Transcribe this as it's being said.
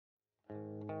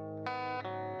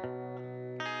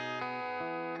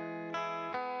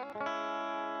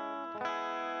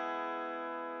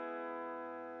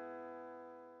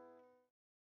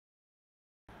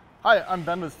Hi, I'm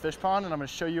Ben with Fishpond, and I'm going to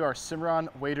show you our Cimmarron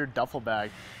weighted duffel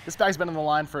bag. This bag's been in the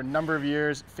line for a number of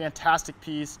years, fantastic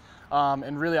piece,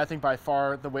 and really I think by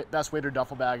far the best weighted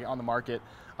duffel bag on the market.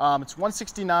 It's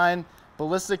 169,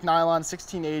 ballistic nylon,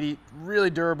 1680, really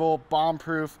durable,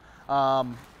 bomb-proof,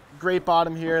 great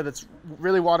bottom here that's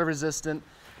really water resistant,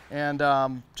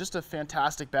 and just a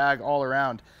fantastic bag all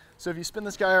around. So if you spin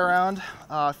this guy around,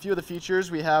 a few of the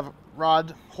features, we have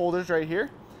rod holders right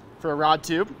here for a rod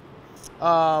tube.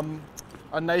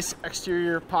 A nice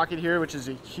exterior pocket here, which is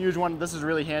a huge one. This is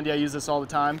really handy. I use this all the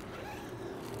time.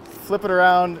 Flip it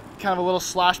around, kind of a little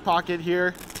slash pocket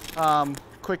here.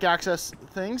 Quick access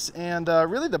things. And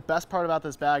really the best part about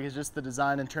this bag is just the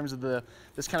design in terms of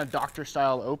this kind of doctor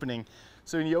style opening.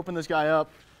 So when you open this guy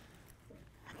up,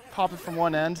 pop it from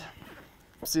one end,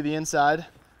 see the inside.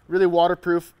 Really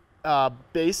waterproof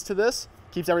base to this.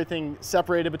 Keeps everything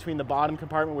separated between the bottom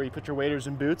compartment where you put your waders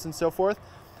and boots and so forth.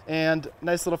 And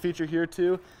nice little feature here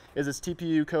too is this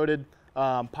TPU coated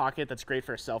pocket that's great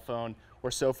for a cell phone or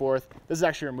so forth. This is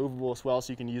actually removable as well,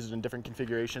 so you can use it in different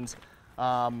configurations.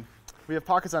 We have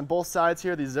pockets on both sides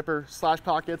here, these zipper slash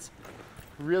pockets.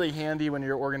 Really handy when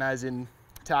you're organizing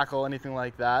tackle, anything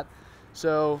like that.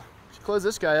 So if you close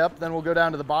this guy up, then we'll go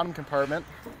down to the bottom compartment,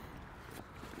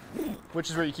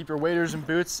 which is where you keep your waders and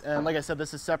boots. And like I said,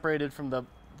 this is separated from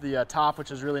the top,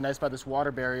 which is really nice by this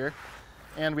water barrier.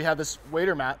 And we have this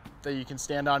wader mat that you can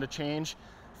stand on to change,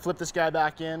 flip this guy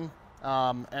back in,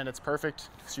 and it's perfect.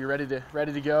 So you're ready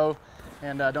to go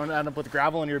and don't end up with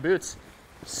gravel in your boots.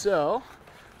 So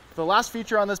the last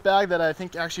feature on this bag that I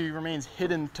think actually remains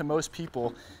hidden to most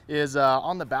people is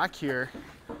on the back here,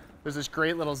 there's this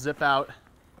great little zip out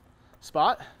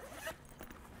spot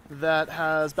that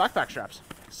has backpack straps.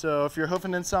 So if you're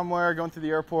hoofing in somewhere, going through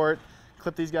the airport,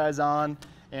 clip these guys on,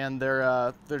 and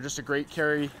they're just a great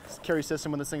carry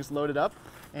system when this thing's loaded up.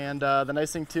 And the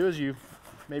nice thing too is you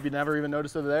maybe never even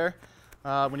notice they're there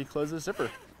when you close the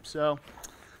zipper. So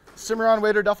Cimmarron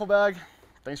weighted duffel bag.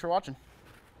 Thanks for watching.